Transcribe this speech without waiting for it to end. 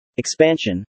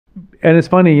Expansion. And it's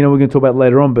funny, you know, we're going to talk about it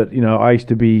later on, but, you know, I used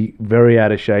to be very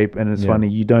out of shape, and it's funny,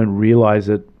 you don't realize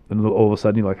it, and all of a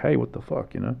sudden you're like, hey, what the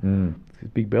fuck, you know?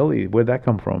 Big belly, where'd that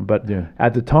come from? But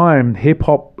at the time,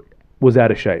 hip-hop was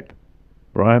out of shape,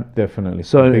 right? Definitely.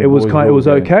 So it was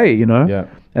okay, you know? Yeah.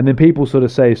 And then people sort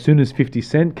of say, as soon as 50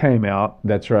 Cent came out,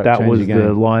 that's right, that was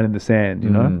the line in the sand, you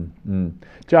know?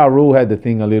 Ja Rule had the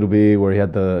thing a little bit where he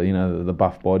had the, you know, the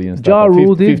buff body and stuff. Ja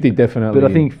Rule did. 50 definitely.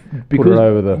 But I think because put it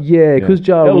over the because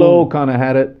Ja Rule kind of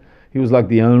had it. He was like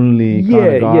the only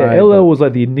kind of guy. Yeah, LL was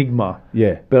like the enigma.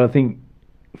 Yeah. But I think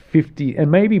 50, and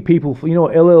maybe people, you know,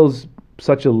 LL's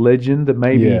such a legend that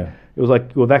maybe it was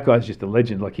like, well, that guy's just a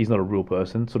legend, like he's not a real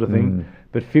person sort of thing.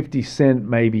 But 50 Cent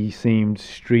maybe seemed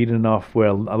street enough where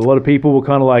a lot of people were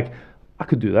kind of like, I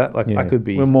could do that. Like I could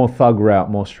be. We're more thug route,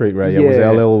 more street route.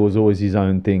 Yeah. LL was always his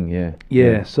own thing.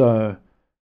 Yeah. So